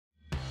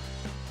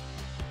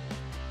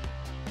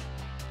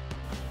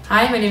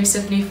Hi, my name is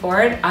Tiffany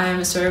Ford. I'm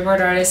a storyboard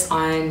artist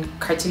on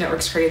Cartoon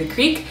Network's Craig the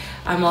Creek.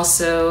 I'm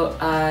also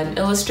an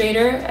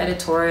illustrator,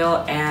 editorial,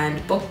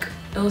 and book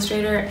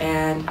illustrator,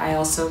 and I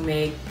also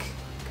make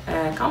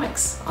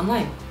comics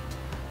online.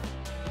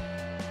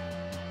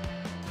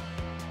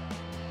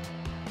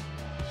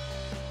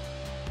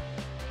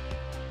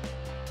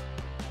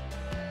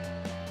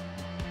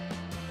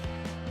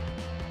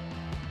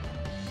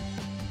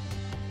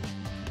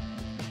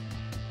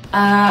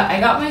 I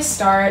got my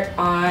start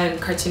on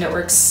Cartoon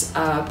Network's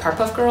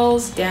Powerpuff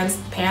Girls Dance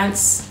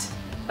Pants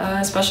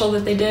special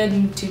that they did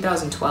in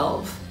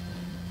 2012.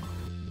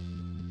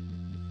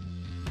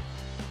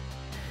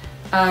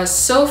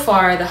 So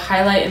far, the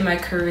highlight in my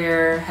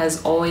career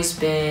has always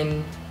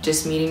been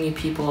just meeting new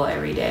people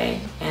every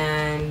day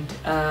and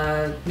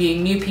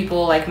meeting new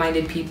people,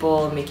 like-minded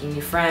people, making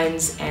new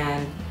friends,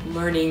 and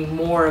learning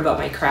more about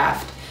my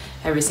craft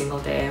every single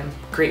day. I'm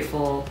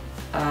grateful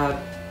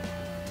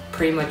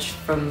pretty much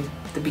from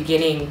the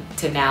beginning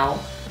to now,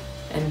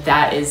 and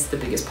that is the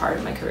biggest part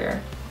of my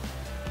career.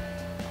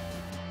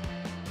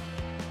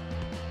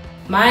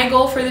 My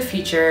goal for the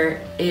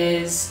future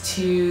is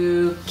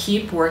to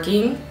keep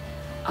working.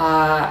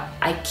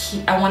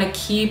 I want to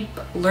keep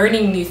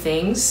learning new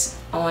things.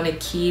 I want to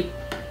keep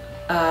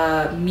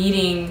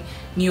meeting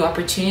new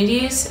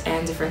opportunities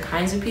and different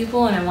kinds of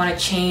people, and I want to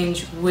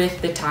change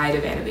with the tide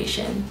of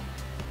animation.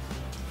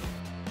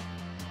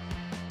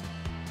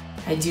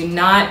 I do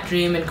not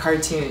dream in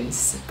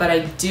cartoons, but I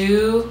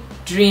do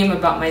dream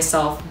about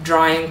myself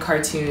drawing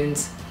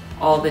cartoons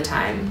all the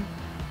time.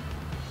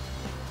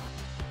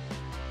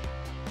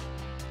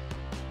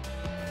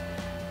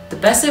 The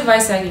best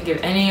advice I can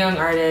give any young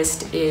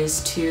artist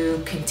is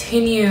to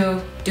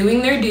continue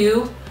doing their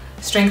due,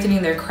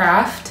 strengthening their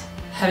craft,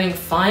 having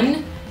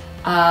fun,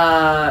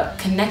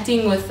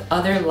 connecting with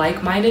other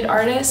like-minded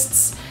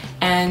artists,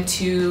 and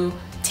to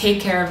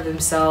take care of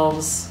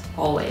themselves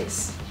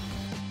always.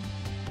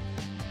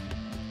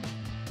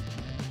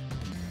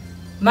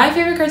 My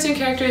favorite cartoon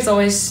character is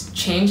always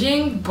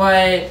changing,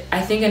 but I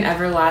think an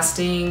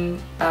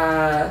everlasting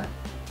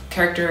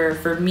character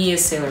for me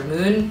is Sailor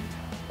Moon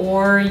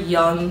or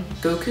young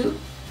Goku.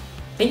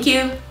 Thank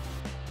you!